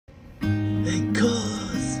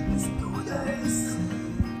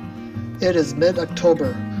It is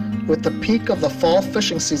mid-October. With the peak of the fall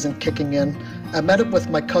fishing season kicking in, I met up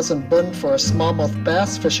with my cousin Binh for a smallmouth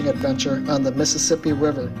bass fishing adventure on the Mississippi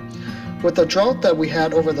River. With the drought that we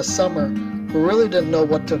had over the summer, we really didn't know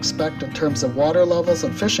what to expect in terms of water levels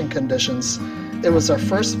and fishing conditions. It was our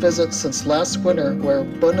first visit since last winter where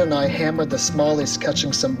Binh and I hammered the smallies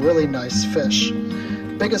catching some really nice fish.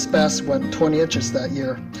 Biggest bass went 20 inches that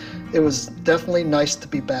year. It was definitely nice to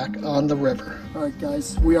be back on the river. All right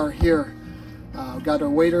guys, we are here. Got our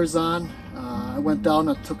waders on. I went down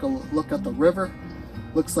and took a look at the river.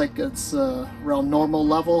 Looks like it's around normal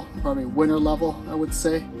level, probably winter level I would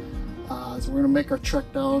say. So we're gonna make our trek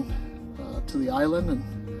down to the island and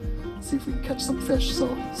see if we can catch some fish,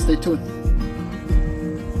 so stay tuned.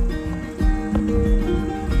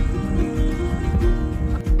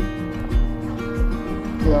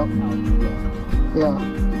 Yeah.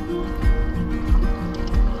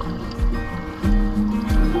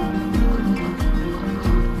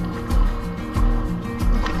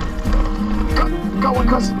 Got one,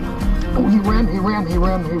 cuz. Oh, he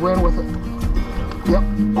ran with it. Yep.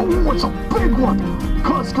 Oh, it's a big one.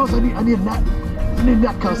 Cuz, I need a net. I need a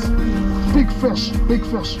net, cuz. Big fish.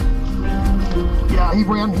 Yeah, he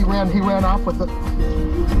ran off with it.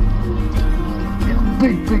 Yeah,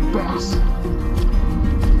 big bass.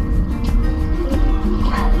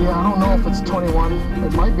 Yeah, I don't know if it's 21.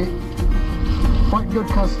 It might be. Quite good,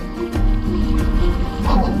 cuz.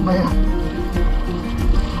 Oh, man.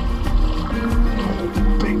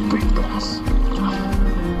 Big bass.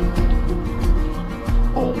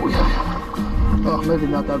 Oh, yeah. Oh, maybe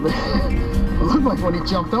not that big. It looked like when he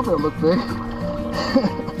jumped up, it looked big.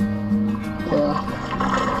 Yeah.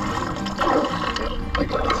 I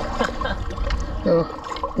got it. Oh,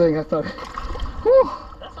 dang, I thought. Whew.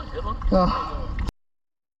 That's a good one.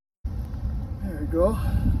 There we go.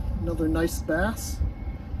 Another nice bass.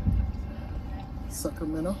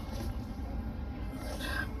 Sacramento.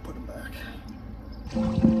 Alright, put him back.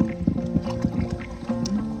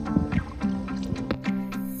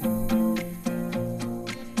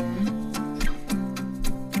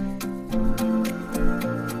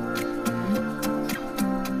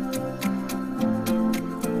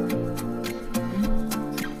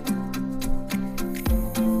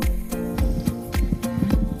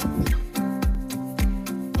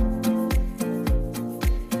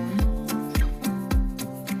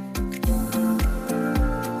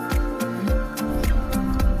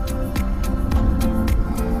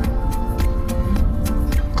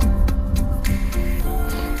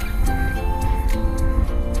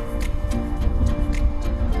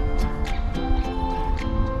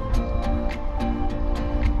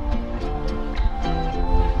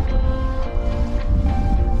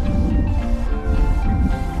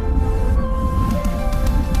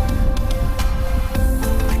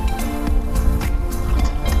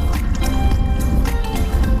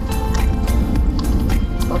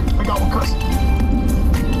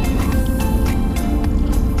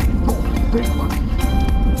 Big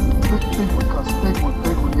one, cuz. Big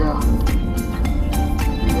one, yeah.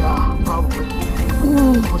 Yeah, probably.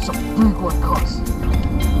 Ooh, it's a big one, cuz.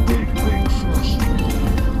 Big fish.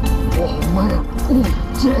 Oh, man. Ooh,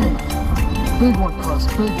 dang. Big one, cuz.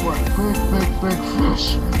 Big one. Big fish.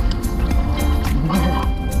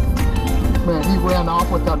 Man, he ran off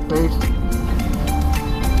with that bait.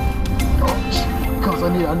 Oh, cuz, I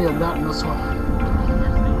need a net in this one.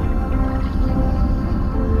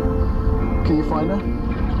 Can you find it?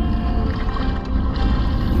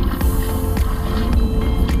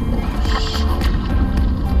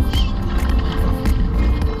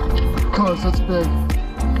 Cuz it's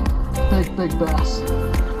big bass.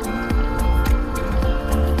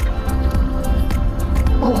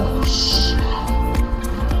 Oh shit.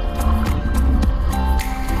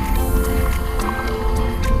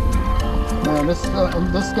 Man, this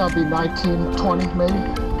gotta be 19, 20 maybe.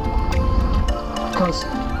 Cuz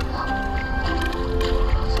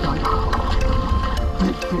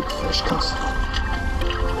big fish, cuz.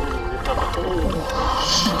 Oh,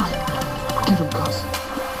 shit. Get him, cuz.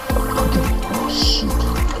 Oh, shoot.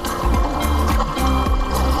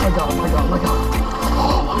 I got him. Oh, my God.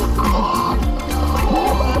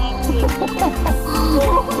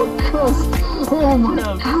 Oh, cuz. Oh, my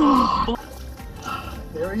God.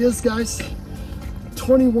 There he is, guys.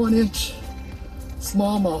 21-inch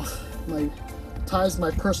smallmouth. Ties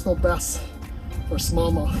my personal best for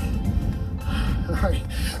smallmouth. Alright,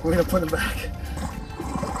 we're gonna put him back.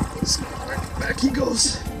 Back he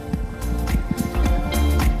goes.